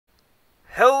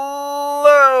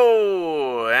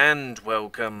and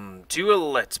welcome to a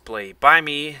Let's Play by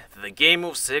me, the Game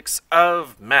of 6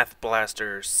 of Math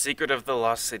Blaster, Secret of the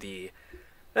Lost City.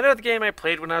 Another game I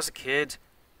played when I was a kid,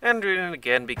 and doing it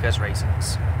again because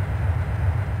reasons.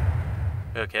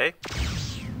 Okay.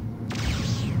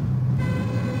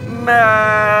 Math!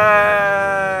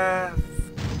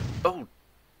 Oh,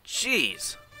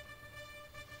 jeez.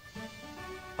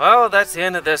 Well, that's the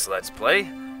end of this Let's Play,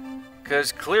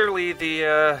 because clearly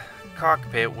the,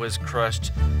 cockpit was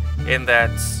crushed in that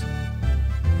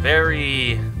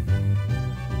very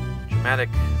dramatic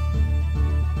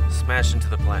smash into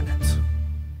the planet.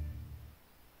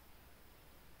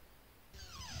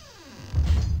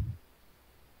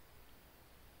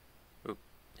 Ooh.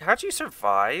 How'd you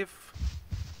survive?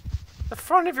 The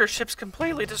front of your ship's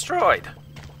completely destroyed.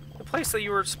 The place that you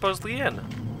were supposedly in.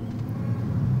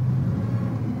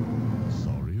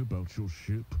 Sorry about your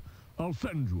ship. I'll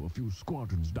send you a few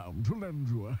squadrons down to lend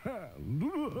you a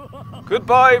hand.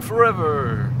 Goodbye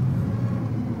forever.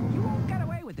 You won't get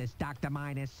away with this, Dr.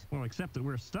 Minus. Well, except that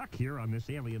we're stuck here on this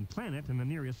alien planet and the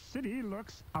nearest city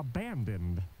looks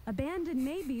abandoned. Abandoned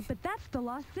maybe, but that's the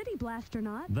Lost City Blaster,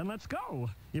 not? Then let's go.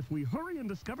 If we hurry and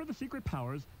discover the secret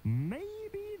powers,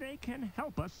 maybe they can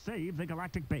help us save the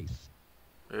galactic base.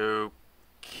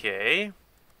 Okay.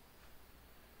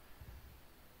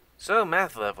 So,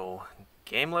 math level.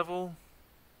 Game level?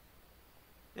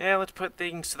 Yeah, let's put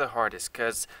things to the hardest,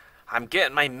 because I'm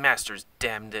getting my master's,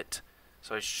 damned it.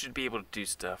 So I should be able to do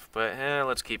stuff, but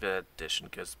let's keep it addition,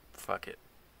 because fuck it.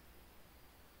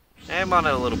 I'm on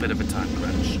a little bit of a time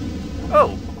crunch.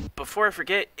 Oh, before I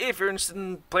forget, if you're interested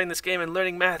in playing this game and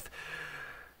learning math,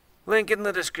 link in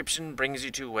the description brings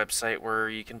you to a website where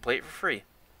you can play it for free.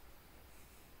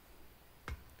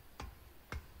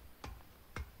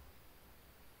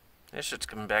 This shit's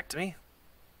coming back to me.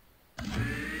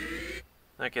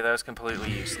 Okay, that was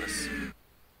completely useless.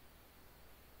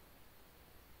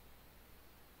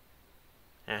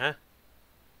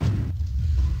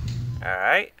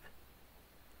 Alright.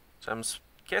 So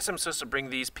guess I'm supposed to bring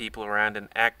these people around and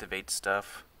activate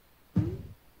stuff.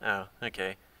 Oh,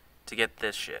 okay. To get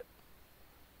this shit.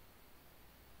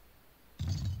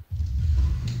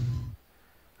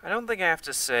 I don't think I have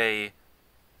to say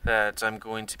that I'm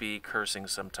going to be cursing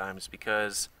sometimes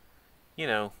because, you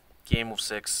know, Game of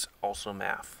 6, also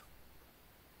math.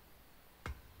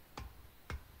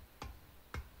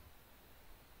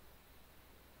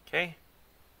 Okay.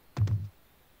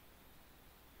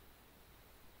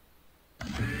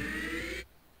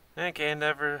 Okay,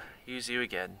 never use you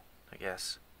again, I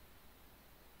guess.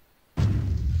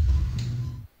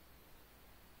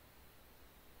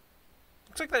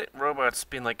 Looks like that robot's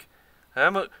been like,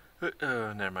 oh,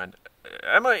 never mind.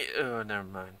 Oh, never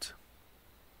mind.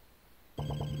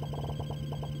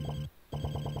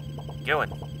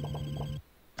 Going.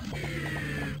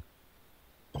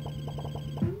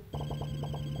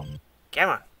 Come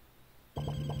on.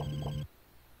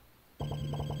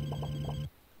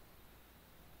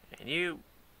 And you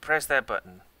press that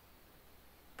button.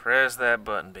 Press that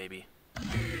button, baby.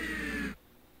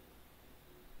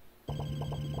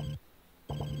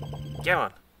 Come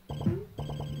on.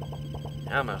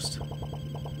 Almost.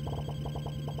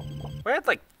 We had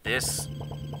like this.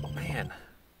 Man.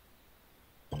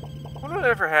 What would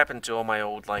ever happen to all my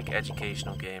old, like,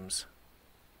 educational games?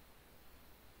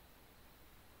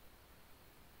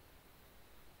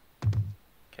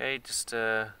 Okay, just,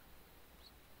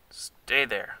 stay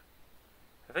there.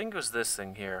 I think it was this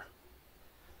thing here.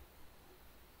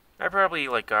 I probably,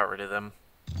 like, got rid of them.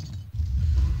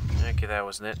 Okay, that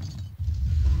wasn't it.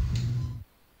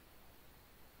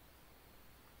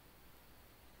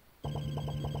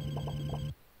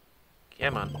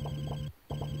 Come on.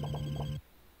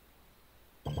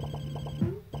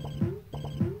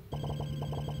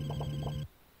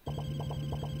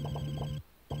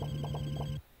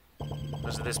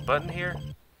 Was it this button here?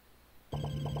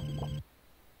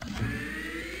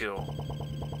 Cool.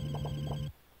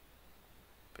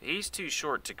 But he's too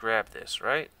short to grab this,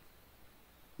 right?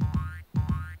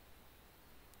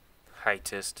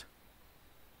 Heightist.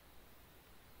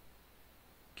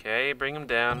 Okay, bring him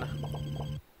down.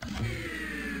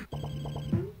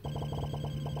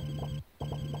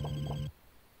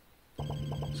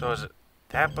 So is it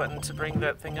that button to bring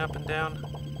that thing up and down?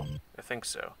 I think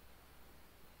so.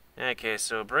 Okay,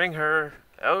 so bring her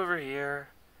over here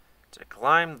to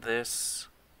climb this,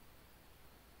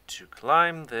 to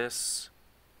climb this,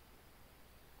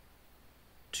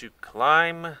 to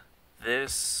climb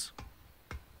this,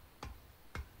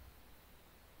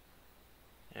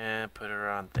 and put her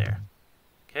on there.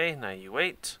 Okay, now you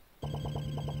wait.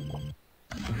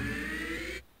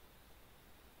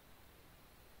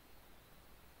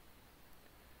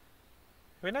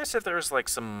 It'd be nice if there was like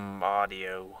some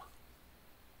audio.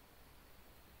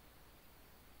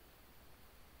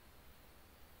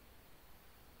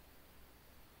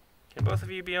 Can both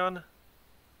of you be on?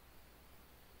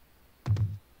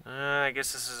 I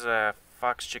guess this is a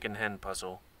fox, chicken, hen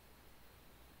puzzle.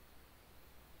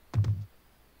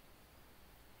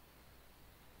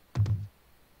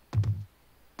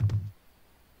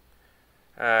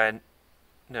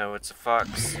 No, it's a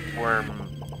fox, worm,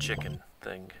 chicken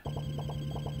thing.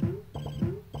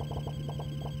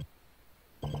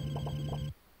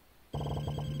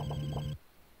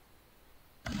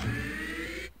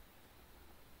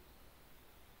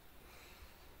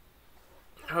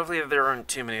 Hopefully there aren't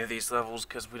too many of these levels,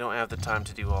 because we don't have the time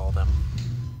to do all of them.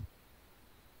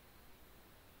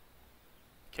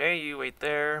 Okay, you wait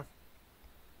there.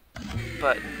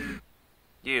 Button.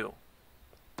 You.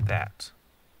 That.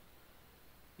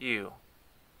 You.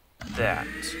 That.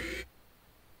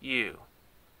 You.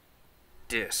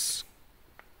 Dis.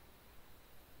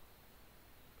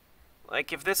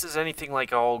 Like, if this is anything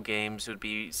like all games, it would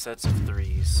be sets of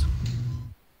 3s.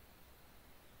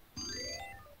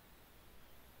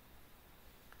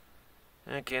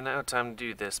 Okay, now time to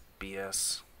do this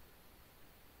BS.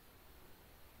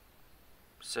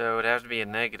 So it'd have to be a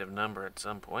negative number at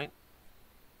some point.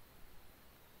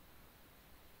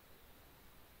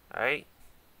 Alright.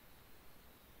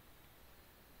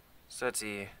 So let's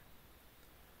see.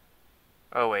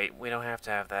 Oh wait, we don't have to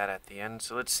have that at the end.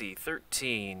 So let's see,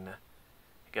 13.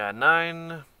 We got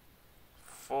 9,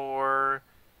 4.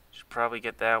 Should probably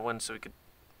get that one so we could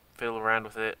fiddle around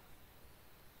with it.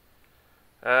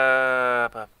 I'm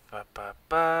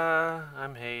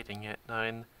hating it.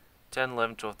 9, 10,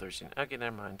 11, 12, 13. Okay,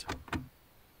 never mind.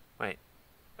 Wait.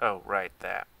 Oh, right,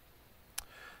 that.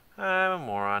 I'm a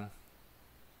moron.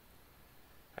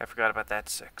 I forgot about that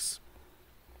 6.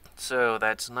 So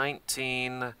that's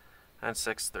 19 and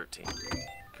 6, 13.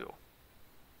 Cool.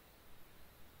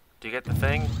 Do you get the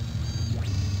thing?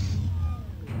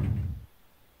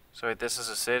 So wait, this is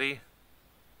a city?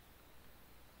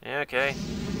 Yeah, okay.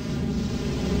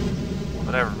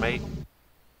 Whatever, mate.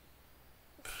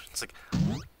 It's like...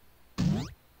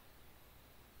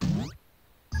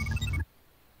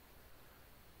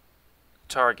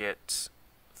 Target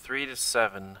 3 to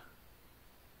 7.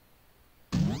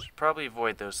 Should probably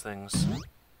avoid those things.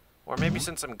 Or maybe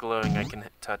since I'm glowing, I can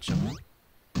touch them.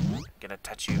 I'm gonna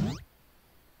touch you.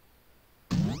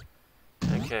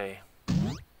 Okay.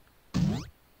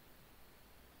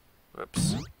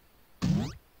 Whoops.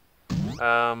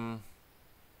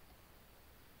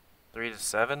 3 to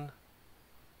 7.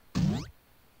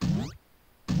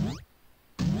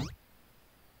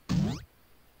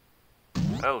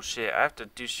 Oh shit, I have to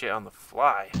do shit on the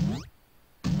fly.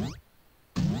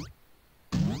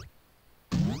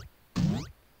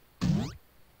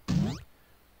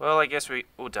 Well, I guess we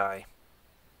will die.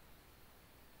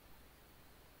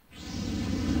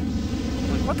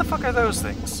 Like, what the fuck are those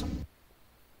things?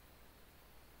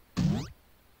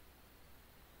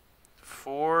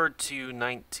 4 to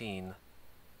 19.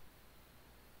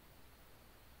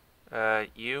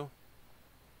 You?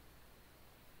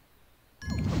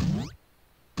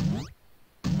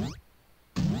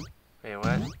 Wait,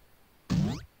 what?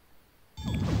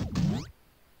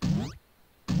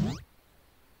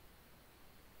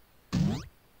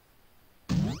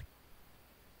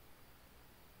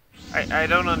 I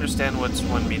don't understand what's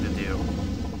want me to do.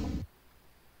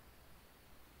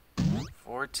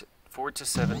 4 to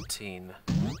 17.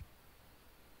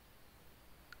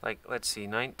 Like, let's see,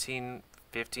 19,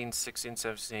 15, 16,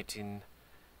 17, 18,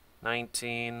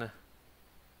 19,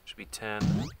 should be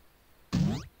 10.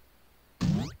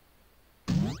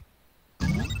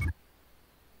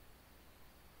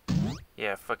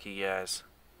 Yeah, fuck you guys.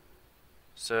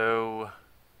 So,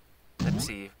 let's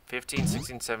see, 15,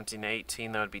 16, 17,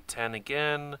 18, that would be 10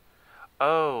 again.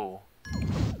 Oh,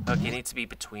 okay, it needs to be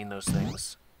between those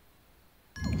things.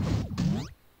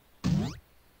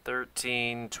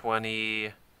 13,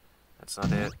 20, that's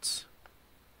not it.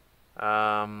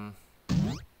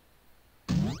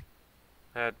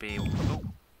 That'd be,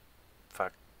 ooh,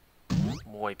 fuck,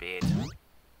 muy bad.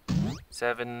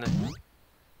 7,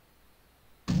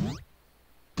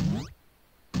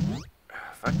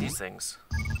 fuck these things.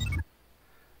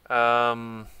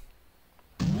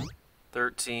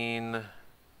 13,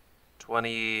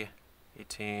 20,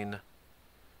 18,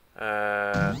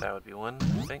 that would be 1,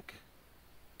 I think.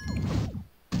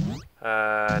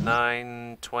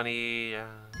 9, 20,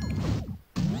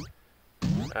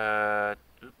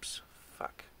 oops,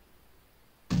 fuck.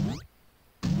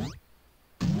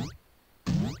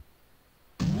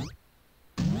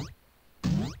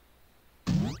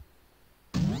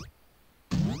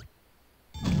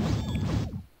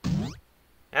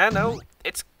 I know,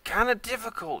 it's kind of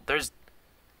difficult. There's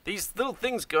these little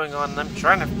things going on, and I'm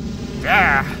trying to...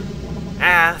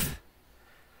 Math.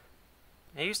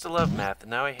 I used to love math, and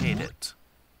now I hate it.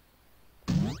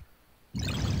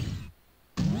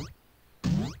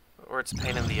 Or it's a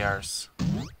pain in the arse.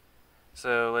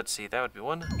 So, let's see, that would be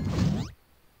one.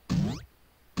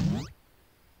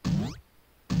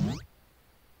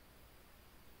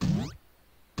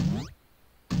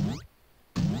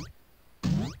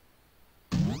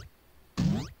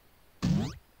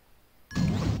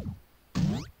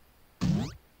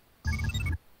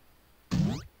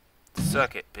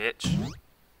 Suck it, bitch.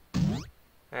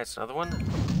 That's another one.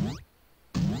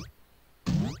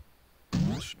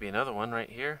 There should be another one right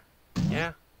here.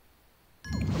 Yeah.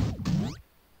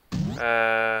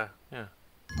 Yeah.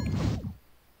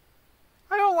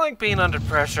 I don't like being under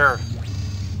pressure.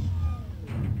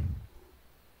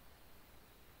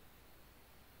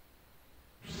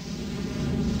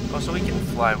 Oh, so we can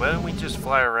fly. Why don't we just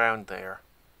fly around there?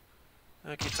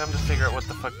 Okay, time to figure out what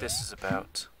the fuck this is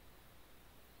about.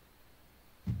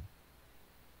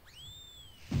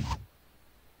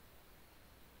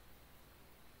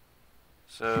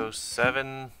 So,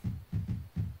 7...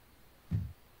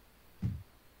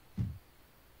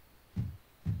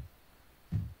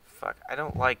 Fuck, I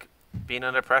don't like being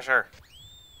under pressure.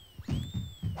 So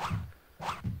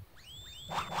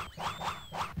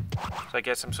I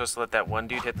guess I'm supposed to let that one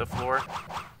dude hit the floor.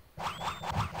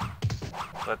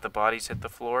 Let the bodies hit the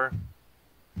floor.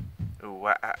 Ooh,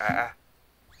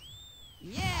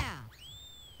 Yeah.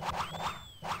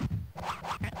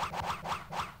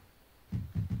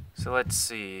 So let's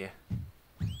see.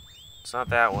 It's not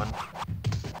that one.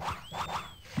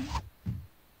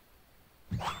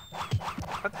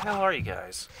 What the hell are you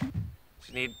guys?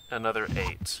 You need another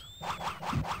 8.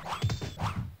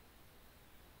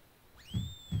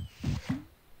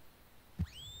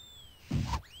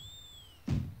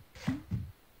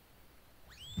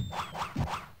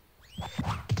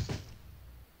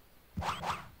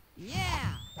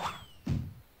 Yeah.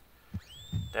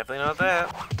 Definitely not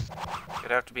that.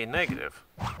 It'd have to be a negative.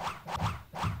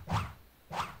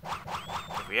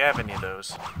 If we have any of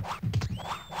those.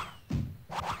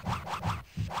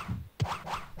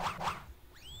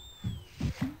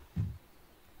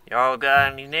 Y'all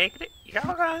got any negative?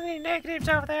 Y'all got any negatives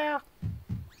over there?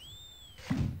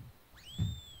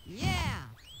 Yeah.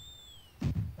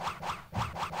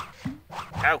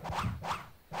 Ow.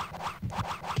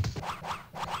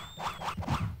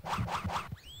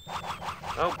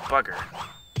 Oh, bugger.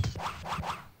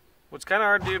 Well, it's kind of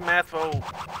hard to do math while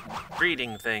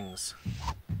reading things.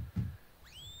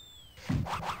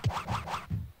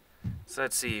 So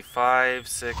let's see, 5,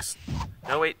 6...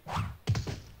 No, wait.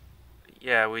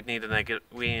 Yeah, we'd need a negative...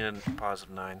 We need a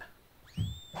positive 9.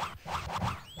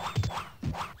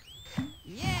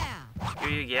 Yeah. Screw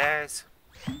you guys.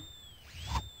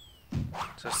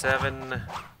 So 7...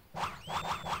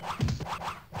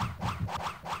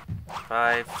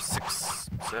 5, 6,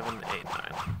 7, 8,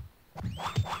 9.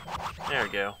 There we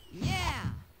go. Yeah.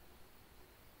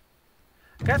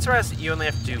 I got surprised that you only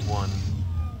have to do 1.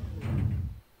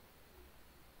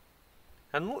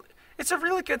 And it's a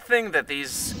really good thing that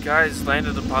these guys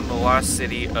landed upon the lost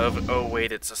city of, oh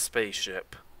wait, it's a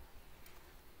spaceship.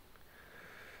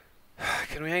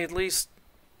 Can we at least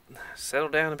settle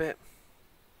down a bit?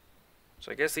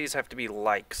 So I guess these have to be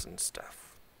likes and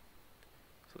stuff.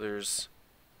 So there's...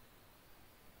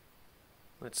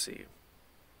 Let's see.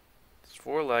 There's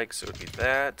 4 likes, so it would be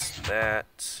that,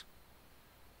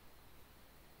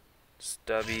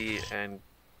 stubby, and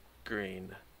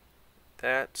green.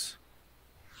 That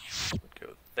would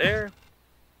go there.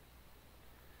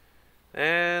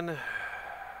 And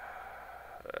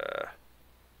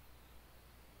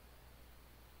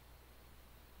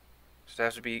just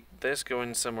has to be this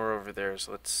going somewhere over there.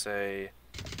 So let's say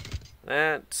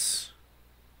that,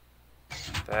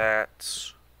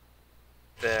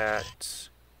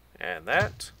 and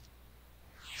that.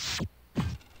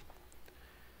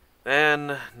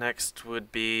 Then next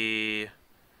would be,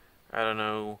 I don't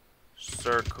know,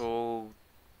 circle,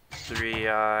 3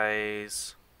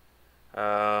 eyes,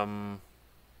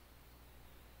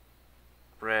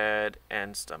 red,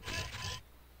 and Stumpy.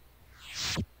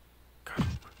 God,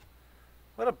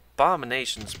 what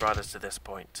abominations brought us to this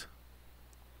point?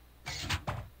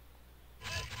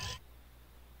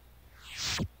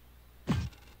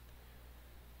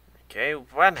 Okay,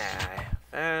 1 eye.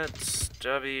 That's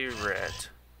stubby red.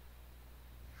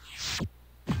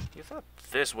 You thought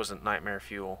this wasn't nightmare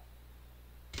fuel.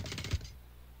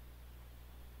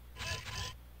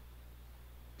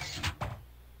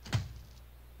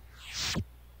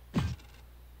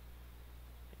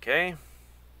 Okay.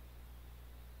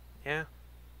 Yeah.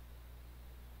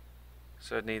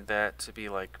 So I need that to be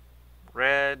like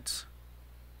red.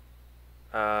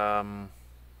 Red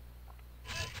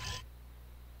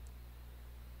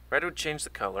would change the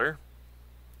color.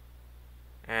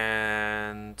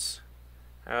 And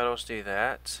how else do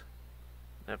that?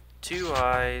 I have 2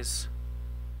 eyes,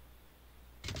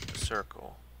 a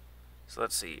circle. So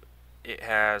let's see. It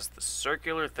has the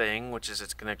circular thing, which is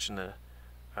its connection to.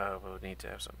 We would need to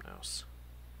have something else.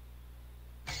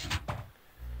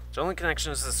 Its only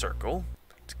connection is the circle.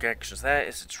 Its connection to that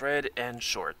is it's red and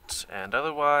short, and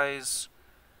otherwise.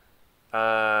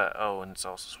 Oh, and it's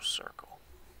also a circle.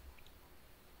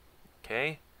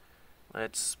 Okay,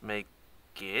 let's make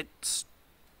it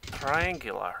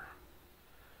triangular.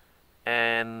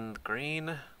 And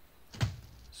green,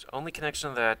 its only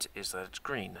connection to that is that it's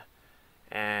green.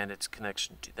 And its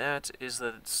connection to that is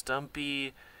that it's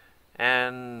stumpy,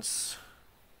 and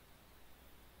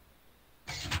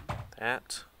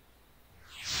that.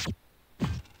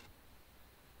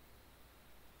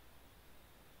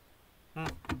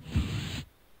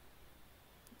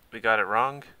 We got it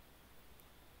wrong.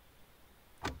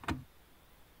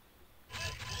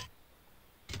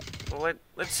 Well,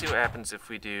 let's see what happens if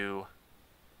we do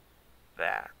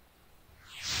that.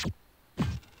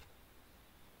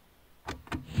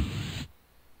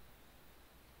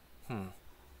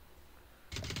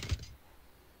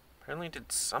 Apparently it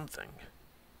did something.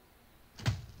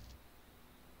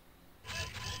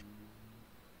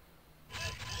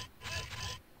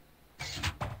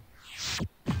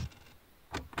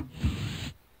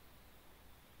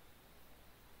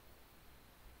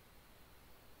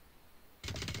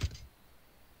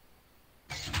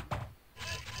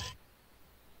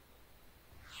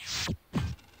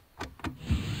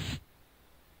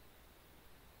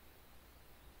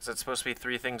 Is it supposed to be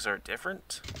 3 things are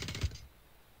different?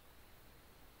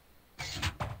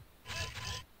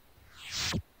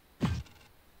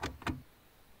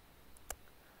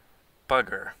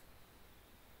 Bugger.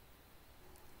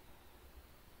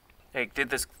 I did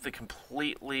this the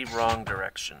completely wrong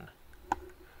direction.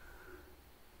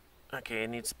 Okay, it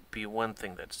needs to be 1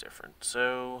 thing that's different.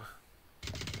 So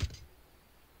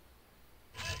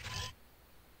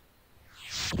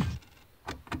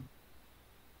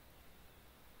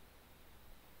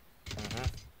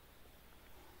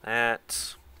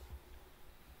that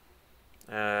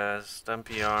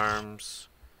stumpy arms,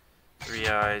 3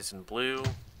 eyes in blue.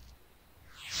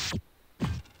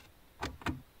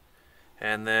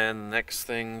 And then the next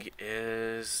thing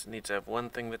is needs to have 1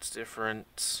 thing that's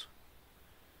different.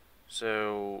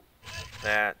 So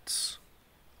that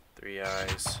 3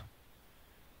 eyes,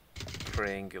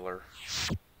 triangular.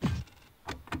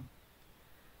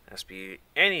 Has to be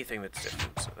anything that's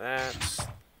different. So that's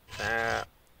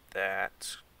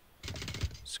that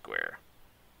square.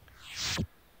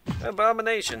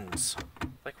 Abominations.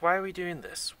 Like, why are we doing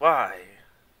this? Why?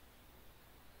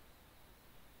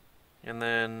 And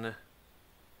then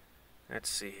let's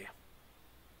see.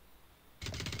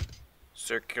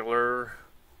 Circular,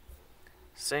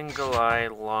 single eye,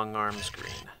 long arms,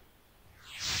 green.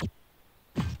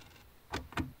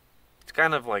 It's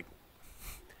kind of like,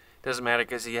 doesn't matter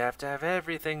because you have to have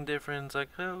everything different. It's like,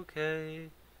 okay.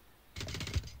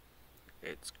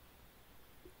 It's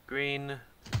green.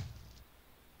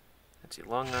 Let's see,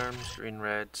 long arms, green,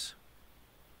 red.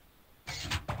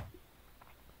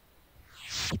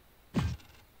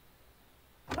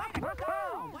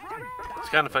 It's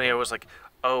kind of funny, I was like,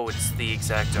 oh, it's the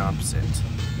exact opposite.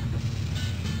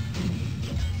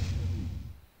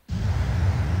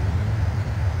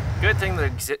 Good thing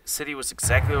the city was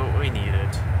exactly what we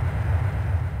needed.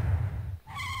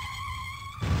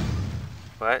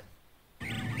 What?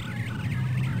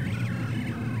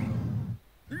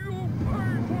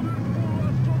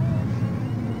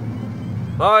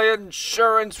 My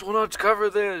insurance will not cover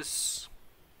this.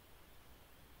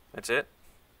 That's it?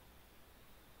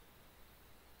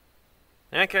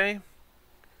 Okay.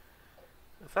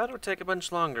 I thought it would take a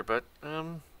bunch longer, but,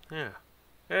 yeah.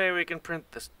 Hey, we can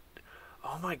print this.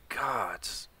 Oh my god.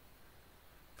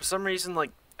 For some reason,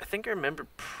 like, I think I remember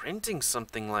printing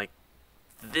something like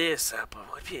this up.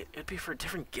 It'd be for a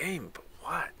different game, but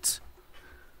what?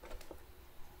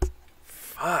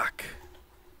 Fuck.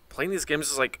 Playing these games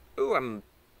is like, ooh, I'm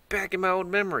back in my old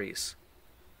memories.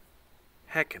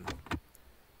 Heckin'.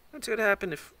 That's what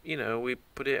happened if, you know, we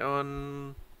put it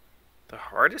on the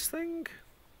hardest thing?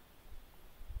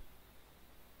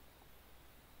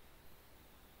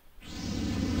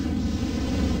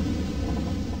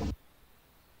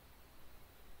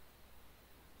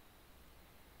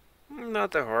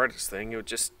 Not the hardest thing, it would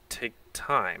just take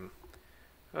time.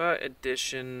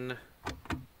 Addition.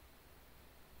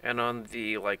 And on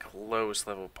the, like, lowest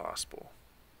level possible.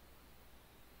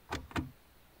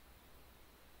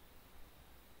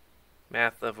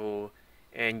 Math level.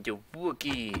 And the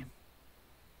Wookiee.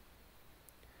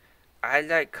 I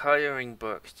like coloring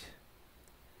books.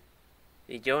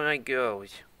 You don't like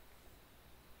girls.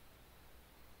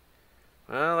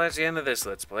 Well, that's the end of this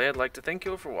Let's Play. I'd like to thank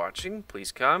you all for watching.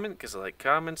 Please comment, because I like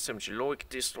comments. Some you like,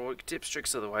 dislike, tips,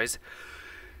 tricks, otherwise.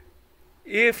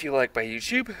 If you like my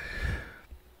YouTube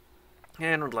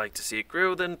and would like to see it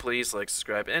grow, then please like,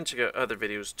 subscribe, and check out other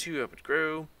videos to help it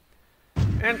grow.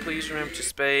 And please remember to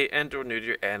spay and or neuter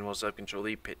your animals to help control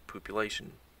the pet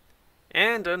population.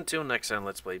 And until next time,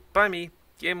 Let's Play by me,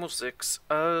 Game 6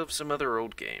 of some other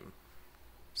old game.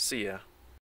 See ya.